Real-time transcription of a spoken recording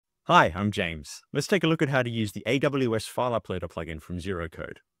Hi, I'm James. Let's take a look at how to use the AWS File Uploader plugin from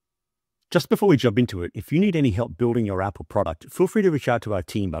Zeroqode. Just before we jump into it, if you need any help building your app or product, feel free to reach out to our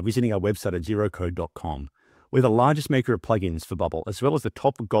team by visiting our website at zeroqode.com. We're the largest maker of plugins for Bubble, as well as the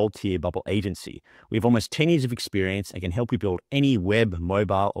top gold tier Bubble agency. We have almost 10 years of experience and can help you build any web,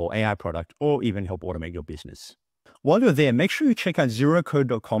 mobile, or AI product, or even help automate your business. While you're there, make sure you check out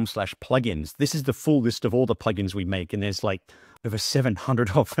zeroqode.com/plugins. This is the full list of all the plugins we make, and there's like over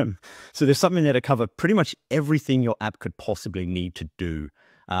 700 of them. So there's something there to cover pretty much everything your app could possibly need to do.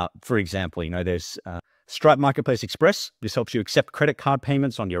 For example, there's Stripe Marketplace Express. This helps you accept credit card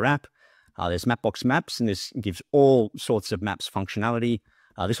payments on your app. There's Mapbox Maps, and this gives all sorts of maps functionality.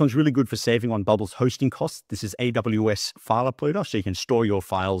 This one's really good for saving on Bubble's hosting costs. This is AWS File Uploader, so you can store your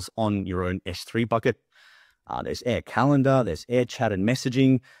files on your own S3 bucket. There's Air Calendar, there's Air Chat and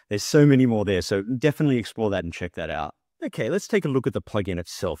Messaging. There's so many more there, so definitely explore that and check that out. Okay, let's take a look at the plugin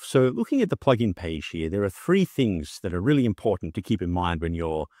itself. So looking at the plugin page here, there are three things that are really important to keep in mind when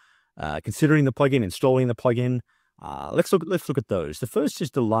you're considering the plugin, installing the plugin. Let's look at those. The first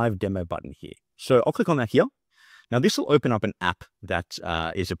is the live demo button here. So I'll click on that here. Now this will open up an app that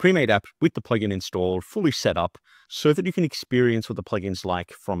is a pre-made app with the plugin installed, fully set up, so that you can experience what the plugin's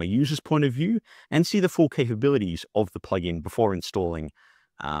like from a user's point of view and see the full capabilities of the plugin before installing,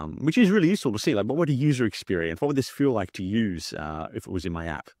 which is really useful to see. Like, what would a user experience? What would this feel like to use if it was in my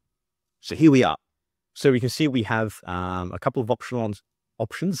app? So here we are. So we can see we have a couple of options,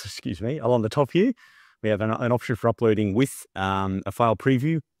 along the top here. We have an option for uploading with a file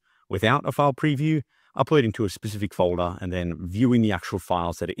preview, without a file preview, uploading to a specific folder, and then viewing the actual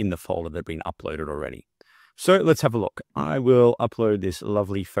files that are in the folder that have been uploaded already. So let's have a look. I will upload this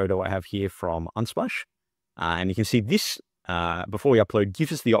lovely photo I have here from Unsplash. And you can see this, before we upload,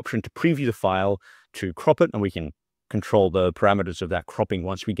 gives us the option to preview the file, to crop it, and we can control the parameters of that cropping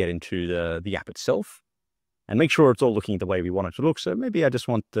once we get into the app itself. And make sure it's all looking the way we want it to look. So maybe I just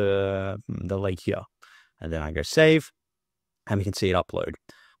want the lake here. And then I go save, and we can see it upload.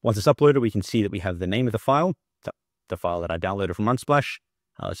 Once it's uploaded, we can see that we have the name of the file, the file that I downloaded from Unsplash.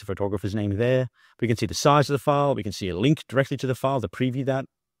 There's the photographer's name there. We can see the size of the file. We can see a link directly to the file to preview that.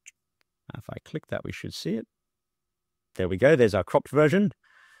 If I click that, we should see it. There we go. There's our cropped version.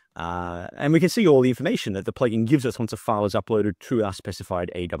 And we can see all the information that the plugin gives us once a file is uploaded to our specified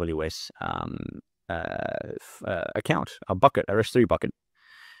AWS account, our bucket, our S3 bucket.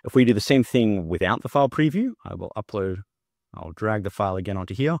 If we do the same thing without the file preview, I'll drag the file again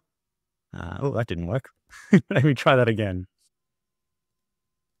onto here. Oh, that didn't work. Let me try that again.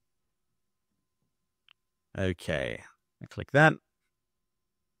 Okay, I click that.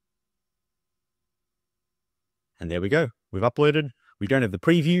 And there we go. We've uploaded. We don't have the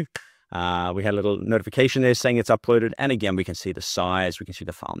preview. We had a little notification there saying it's uploaded. And again, we can see the size. We can see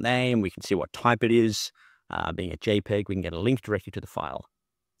the file name. We can see what type it is. Being a JPEG, we can get a link directly to the file.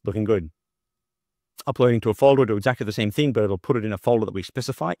 Looking good. Uploading to a folder will do exactly the same thing, but it'll put it in a folder that we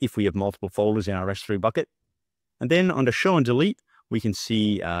specify if we have multiple folders in our S3 bucket. And then under show and delete, we can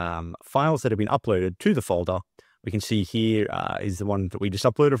see files that have been uploaded to the folder. We can see here is the one that we just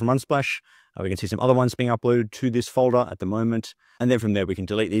uploaded from Unsplash. We can see some other ones being uploaded to this folder at the moment. And then from there, we can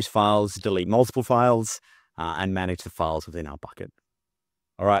delete these files, delete multiple files, and manage the files within our bucket.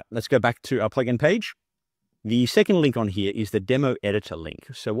 All right, let's go back to our plugin page. The second link on here is the demo editor link.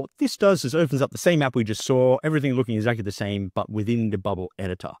 So what this does is opens up the same app we just saw, everything looking exactly the same, but within the Bubble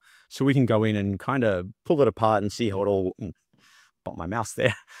editor. So we can go in and kind of pull it apart and see how it all, got my mouse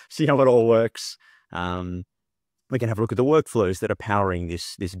there, see how it all works. We can have a look at the workflows that are powering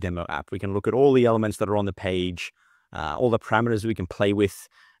this demo app. We can look at all the elements that are on the page, all the parameters we can play with,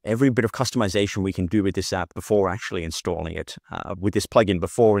 every bit of customization we can do with this app before actually installing it, with this plugin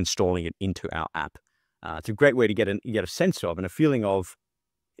before installing it into our app. It's a great way to get a sense of and a feeling of,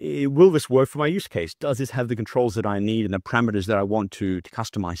 will this work for my use case? Does this have the controls that I need and the parameters that I want to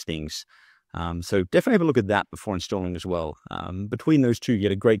customize things? So definitely have a look at that before installing as well. Between those two, you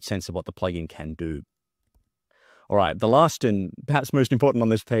get a great sense of what the plugin can do. All right, the last and perhaps most important on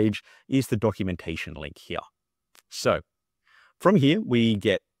this page is the documentation link here. So from here, we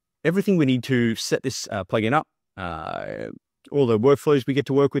get everything we need to set this plugin up. All the workflows we get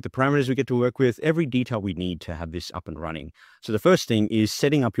to work with, the parameters we get to work with, every detail we need to have this up and running. So the first thing is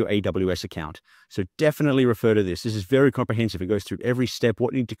setting up your AWS account. So definitely refer to this. This is very comprehensive. It goes through every step,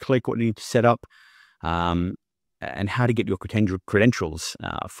 what you need to click, what you need to set up, and how to get your credentials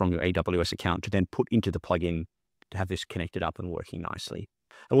from your AWS account to then put into the plugin to have this connected up and working nicely.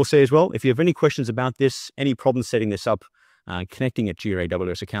 I will say as well, if you have any questions about this, any problems setting this up, connecting it to your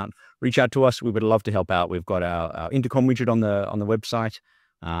AWS account, reach out to us. We would love to help out. We've got our intercom widget on the website.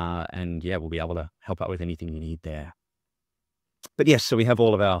 And yeah, we'll be able to help out with anything you need there. But yes, so we have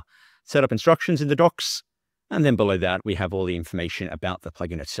all of our setup instructions in the docs. And then below that, we have all the information about the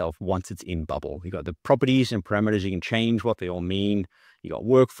plugin itself once it's in Bubble. You've got the properties and parameters you can change, what they all mean. You got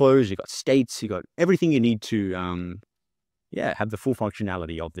workflows, you got states, you got everything you need to, have the full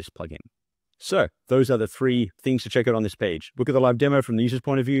functionality of this plugin. So those are the 3 things to check out on this page. Look at the live demo from the user's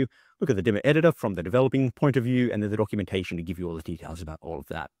point of view, look at the demo editor from the developing point of view, and then the documentation to give you all the details about all of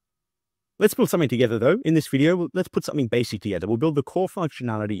that. Let's build something together though. In this video, let's put something basic together. We'll build the core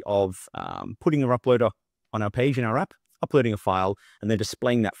functionality of putting our uploader on our page in our app, uploading a file, and then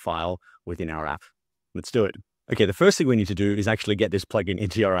displaying that file within our app. Let's do it. Okay, the first thing we need to do is actually get this plugin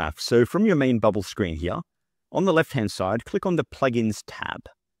into your app. So from your main Bubble screen here, on the left-hand side, click on the Plugins tab.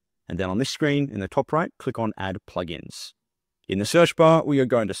 And then on this screen, in the top right, click on Add Plugins. In the search bar, we are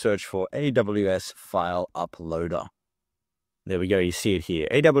going to search for AWS File Uploader. There we go, you see it here.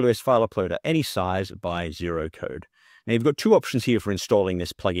 AWS File Uploader, any size by Zeroqode. Now you've got 2 options here for installing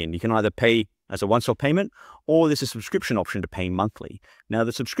this plugin. You can either pay as a once-off payment, or there's a subscription option to pay monthly. Now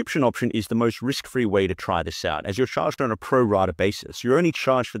the subscription option is the most risk-free way to try this out, as you're charged on a pro rata basis. You're only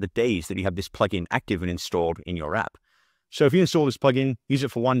charged for the days that you have this plugin active and installed in your app. So if you install this plugin, use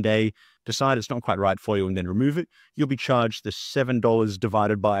it for 1 day, decide it's not quite right for you, and then remove it, you'll be charged the $7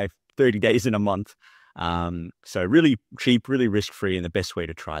 divided by 30 days in a month. So really cheap, really risk-free, and the best way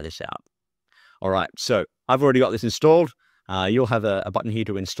to try this out. All right, so I've already got this installed. You'll have a button here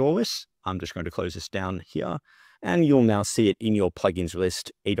to install this. I'm just going to close this down here, and you'll now see it in your plugins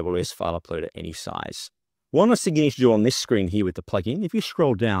list, AWS File Uploader, any size. One last thing you need to do on this screen here with the plugin, if you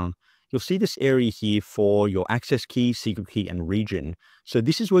scroll down, you'll see this area here for your access key, secret key, and region. So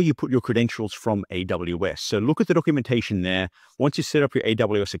this is where you put your credentials from AWS. So look at the documentation there. Once you set up your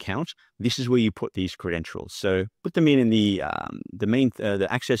AWS account, this is where you put these credentials. So put them in the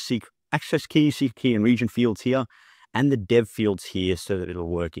access key, secret key, and region fields here, and the dev fields here so that it'll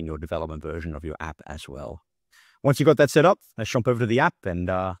work in your development version of your app as well. Once you've got that set up, let's jump over to the app and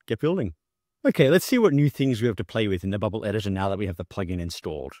get building. Okay, let's see what new things we have to play with in the Bubble editor now that we have the plugin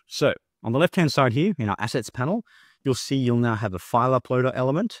installed. So on the left-hand side here in our assets panel, you'll see you'll now have a file uploader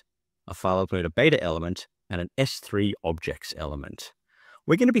element, a file uploader beta element, and an S3 objects element.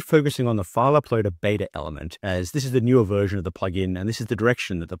 We're going to be focusing on the file uploader beta element, as this is the newer version of the plugin, and this is the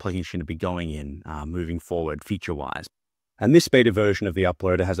direction that the plugin is going to be going in moving forward feature-wise. And this beta version of the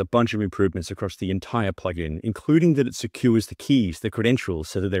uploader has a bunch of improvements across the entire plugin, including that it secures the keys, the credentials,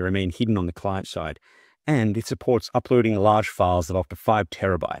 so that they remain hidden on the client side. And it supports uploading large files of up to 5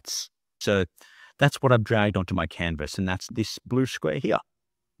 terabytes. So that's what I've dragged onto my canvas, and that's this blue square here.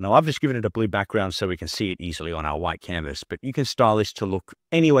 Now I've just given it a blue background so we can see it easily on our white canvas, but you can style this to look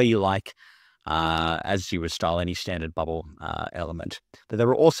any way you like, as you would style any standard Bubble element. But there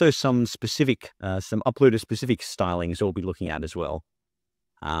are also some specific, some uploader-specific stylings we'll be looking at as well.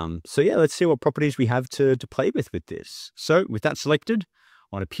 So yeah, let's see what properties we have to play with this. So with that selected,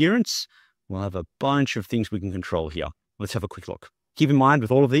 on appearance, we'll have a bunch of things we can control here. Let's have a quick look. Keep in mind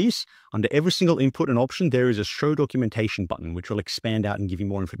with all of these, under every single input and option, there is a show documentation button, which will expand out and give you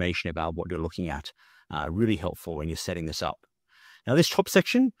more information about what you're looking at. Really helpful when you're setting this up. Now, this top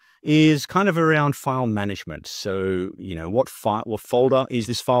section is kind of around file management. So, you know, what folder is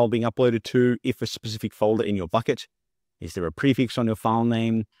this file being uploaded to? If a specific folder in your bucket, is there a prefix on your file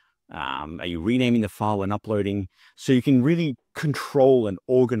name? Are you renaming the file when uploading? So you can really control and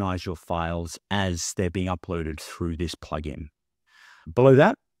organize your files as they're being uploaded through this plugin. Below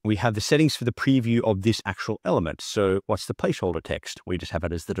that, we have the settings for the preview of this actual element. So what's the placeholder text? We just have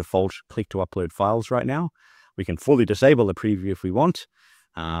it as the default click to upload files right now. We can fully disable the preview if we want.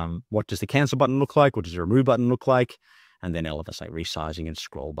 What does the cancel button look like? What does the remove button look like? And then elements like resizing and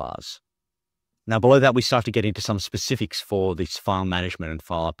scroll bars. Now below that, we start to get into some specifics for these file management and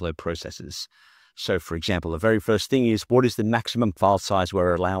file upload processes. So for example, the very first thing is, what is the maximum file size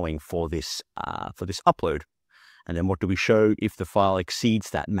we're allowing for this upload? And then what do we show if the file exceeds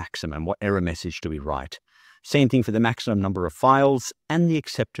that maximum? What error message do we write? Same thing for the maximum number of files and the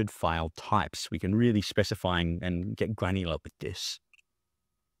accepted file types. We can really specify and get granular with this.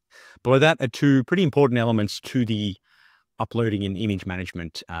 Below that are 2 pretty important elements to the uploading and image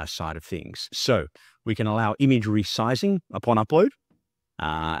management side of things. So we can allow image resizing upon upload,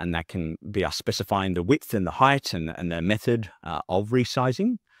 and that can be us specifying the width and the height and the method of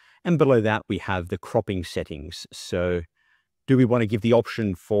resizing. And below that, we have the cropping settings. So do we want to give the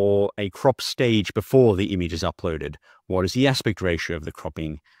option for a crop stage before the image is uploaded? What is the aspect ratio of the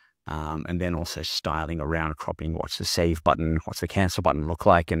cropping? And then also styling around cropping. What's the save button? What's the cancel button look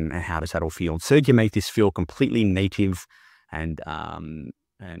like? And how does that all feel? So you can make this feel completely native and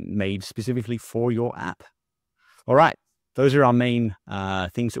and made specifically for your app. All right, those are our main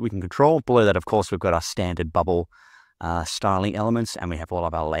things that we can control. Below that, of course, we've got our standard bubble styling elements, and we have all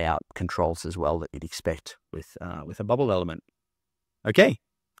of our layout controls as well that you'd expect with a bubble element. Okay,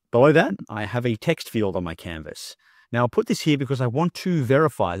 below that, I have a text field on my canvas. Now, I'll put this here because I want to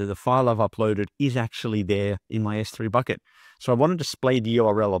verify that the file I've uploaded is actually there in my S3 bucket. So I want to display the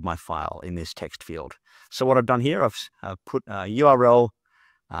URL of my file in this text field. So what I've done here, I've put a URL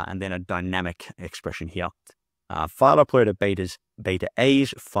and then a dynamic expression here. File uploader beta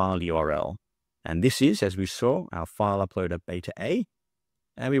A's file URL. And this is, as we saw, our file uploader beta A.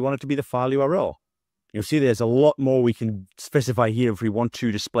 And we want it to be the file URL. You'll see there's a lot more we can specify here if we want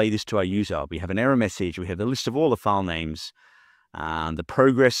to display this to our user. We have an error message. We have the list of all the file names, the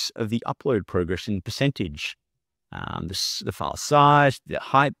progress of the upload progress in percentage, the file size, the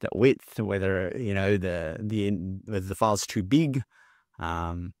height, the width, whether whether the file's too big.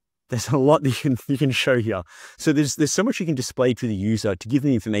 There's a lot that you can show here. So there's so much you can display to the user to give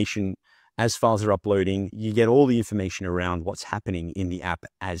them information as files are uploading. You get all the information around what's happening in the app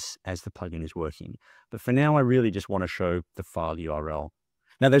as the plugin is working. But for now, I really just want to show the file URL.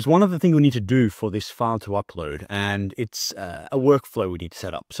 Now, there's one other thing we need to do for this file to upload, and it's a workflow we need to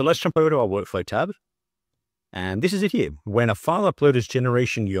set up. So let's jump over to our workflow tab. And this is it here. When a file uploader's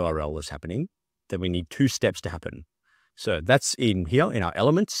generation URL is happening, then we need 2 steps to happen. So that's in here in our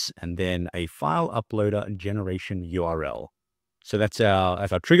elements, and then a file uploader generation URL. So that's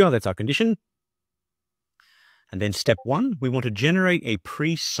our trigger, that's our condition. And then step 1, we want to generate a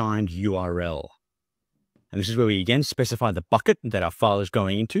pre-signed URL. And this is where we again specify the bucket that our file is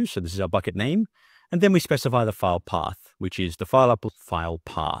going into. So this is our bucket name. And then we specify the file path, which is the file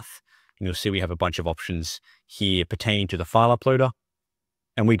path. And you'll see we have a bunch of options here pertaining to the file uploader.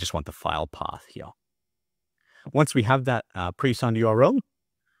 And we just want the file path here. Once we have that pre-signed URL,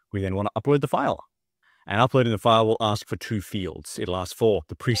 we then want to upload the file. And uploading the file will ask for 2 fields. It'll ask for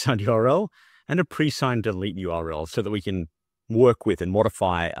the pre-signed URL and a pre-signed delete URL so that we can work with and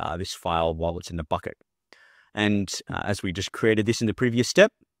modify this file while it's in the bucket. And as we just created this in the previous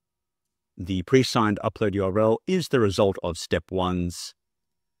step, the pre-signed upload URL is the result of step 1's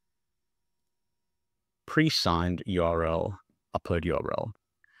pre-signed URL, upload URL.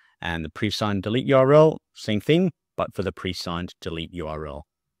 And the pre-signed delete URL, same thing, but for the pre-signed delete URL.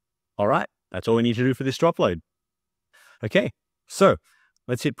 All right, that's all we need to do for this to upload. Okay, so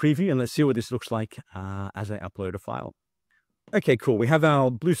let's hit preview and let's see what this looks like as I upload a file. Okay, cool. We have our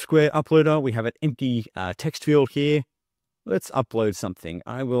blue square uploader. We have an empty text field here. Let's upload something.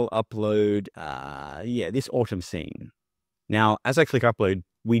 I will upload, this autumn scene. Now, as I click upload,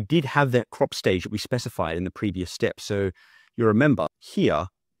 we did have that crop stage that we specified in the previous step. So you remember here,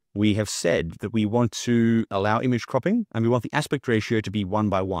 we have said that we want to allow image cropping and we want the aspect ratio to be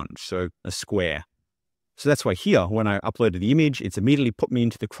 1:1, so a square. So that's why here, when I uploaded the image, it's immediately put me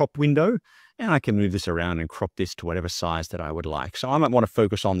into the crop window and I can move this around and crop this to whatever size that I would like. So I might want to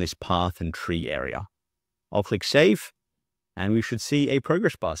focus on this path and tree area. I'll click save and we should see a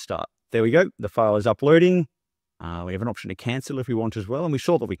progress bar start. There we go. The file is uploading. We have an option to cancel if we want as well. And we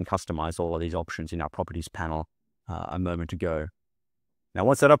saw that we can customize all of these options in our properties panel a moment ago. Now,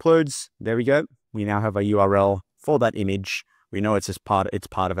 once that uploads, there we go. We now have a URL for that image. We know it's part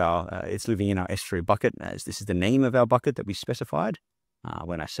of our, it's living in our S3 bucket, as this is the name of our bucket that we specified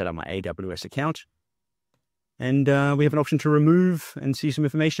when I set up my AWS account. And we have an option to remove and see some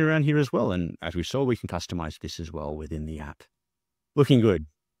information around here as well. And as we saw, we can customize this as well within the app. Looking good.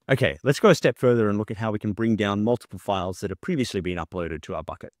 Okay, let's go a step further and look at how we can bring down multiple files that have previously been uploaded to our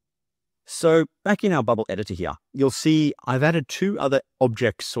bucket. So back in our bubble editor here, you'll see I've added 2 other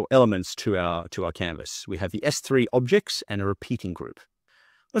objects or elements to our canvas. We have the S3 objects and a repeating group.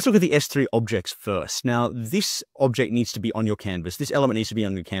 Let's look at the S3 objects first. Now, this object needs to be on your canvas. This element needs to be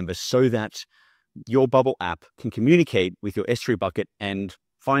on your canvas so that your bubble app can communicate with your S3 bucket and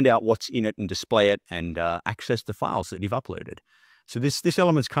find out what's in it and display it and access the files that you've uploaded. So this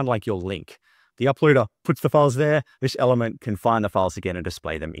element is kind of like your link. The uploader puts the files there. This element can find the files again and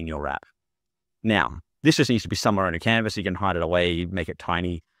display them in your app. Now, this just needs to be somewhere on your canvas. You can hide it away, make it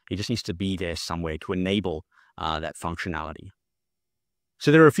tiny. It just needs to be there somewhere to enable that functionality.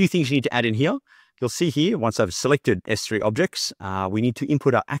 So there are a few things you need to add in here. You'll see here, once I've selected S3 objects, we need to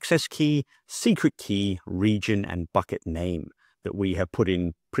input our access key, secret key, region, and bucket name that we have put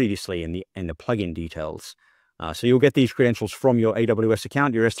in previously in the plugin details. So you'll get these credentials from your AWS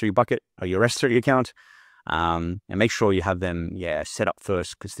account, your S3 bucket, or your S3 account. And make sure you have them set up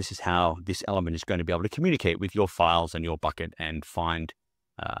first, because this is how this element is going to be able to communicate with your files and your bucket and find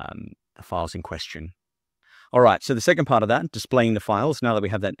the files in question. All right, so the second part of that, displaying the files, now that we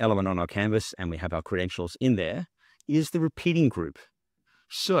have that element on our canvas and we have our credentials in there, is the repeating group.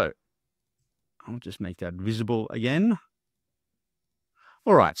 So I'll just make that visible again.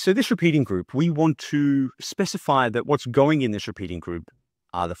 All right, so this repeating group, we want to specify that what's going in this repeating group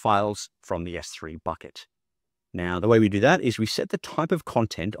are the files from the S3 bucket. Now, the way we do that is we set the type of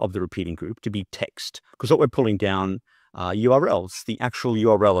content of the repeating group to be text, because what we're pulling down are URLs, the actual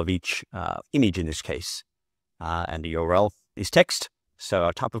URL of each image in this case. And the URL is text, so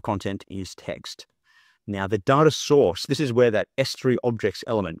our type of content is text. Now, the data source, this is where that S3 objects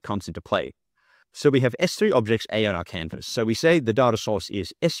element comes into play. So we have S3 objects A on our canvas. So we say the data source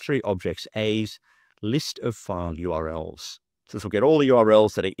is S3 objects A's list of file URLs. So this will get all the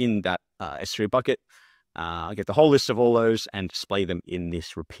URLs that are in that S3 bucket. I'll get the whole list of all those and display them in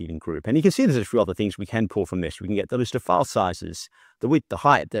this repeating group. And you can see there's a few other things we can pull from this. We can get the list of file sizes, the width, the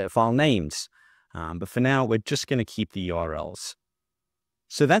height, the file names. But for now, we're just going to keep the URLs.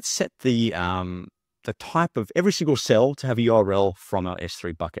 So that's set the type of every single cell to have a URL from our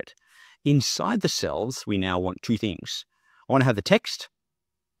S3 bucket. Inside the cells, we now want two things. I want to have the text,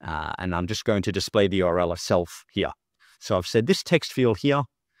 and I'm just going to display the URL itself here. So I've said this text field here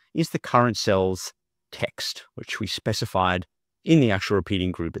is the current cell's text, which we specified in the actual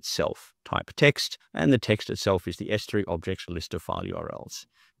repeating group itself. Type text, and the text itself is the S3 objects list of file URLs.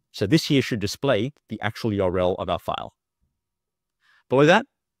 So this here should display the actual URL of our file. Below that,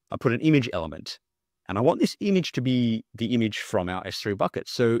 I put an image element. And I want this image to be the image from our S3 bucket.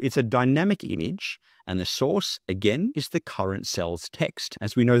 So it's a dynamic image, and the source, again, is the current cell's text,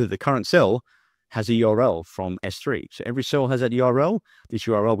 as we know that the current cell has a URL from S3. So every cell has that URL. This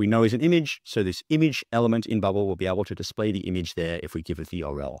URL we know is an image, so this image element in Bubble will be able to display the image there if we give it the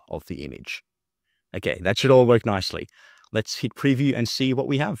URL of the image. Okay, that should all work nicely. Let's hit preview and see what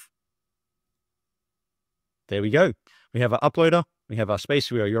we have. There we go. We have our uploader. We have our space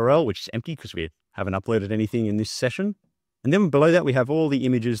for our URL, which is empty because we haven't uploaded anything in this session. And then below that, we have all the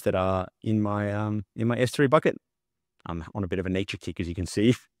images that are in my S3 bucket. I'm on a bit of a nature kick, as you can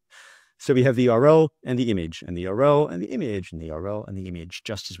see. So we have the URL and the image, and the URL and the image, and the URL and the image,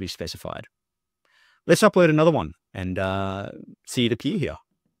 just as we specified. Let's upload another one and see it appear here.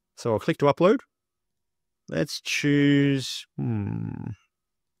 So I'll click to upload. Let's choose, yeah,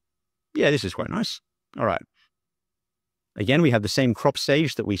 this is quite nice. All right. Again, we have the same crop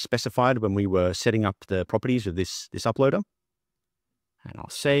stage that we specified when we were setting up the properties of this uploader. And I'll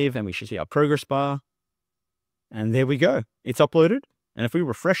save, and we should see our progress bar. And there we go. It's uploaded. And if we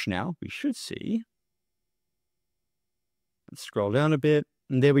refresh now, we should see. Let's scroll down a bit.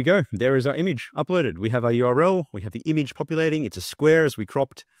 And there we go. There is our image uploaded. We have our URL. We have the image populating. It's a square as we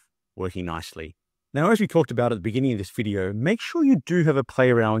cropped, working nicely. Now, as we talked about at the beginning of this video, make sure you do have a play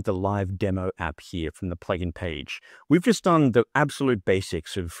around with the live demo app here from the plugin page. We've just done the absolute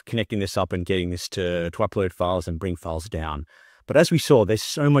basics of connecting this up and getting this to upload files and bring files down. But as we saw, there's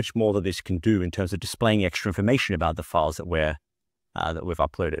so much more that this can do in terms of displaying extra information about the files that we've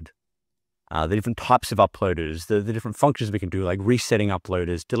uploaded. The different types of uploaders, the different functions we can do, like resetting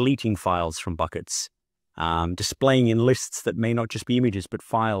uploaders, deleting files from buckets, displaying in lists that may not just be images, but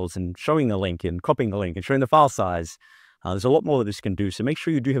files, and showing the link and copying the link and showing the file size. There's a lot more that this can do. So make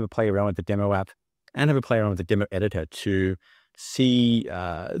sure you do have a play around with the demo app and have a play around with the demo editor to see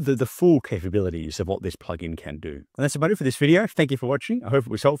the full capabilities of what this plugin can do. And that's about it for this video. Thank you for watching. I hope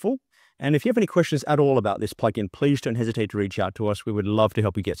it was helpful. And if you have any questions at all about this plugin, please don't hesitate to reach out to us. We would love to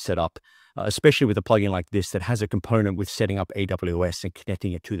help you get set up, especially with a plugin like this that has a component with setting up AWS and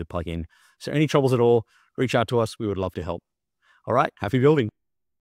connecting it to the plugin. So any troubles at all, reach out to us. We would love to help. All right, happy building.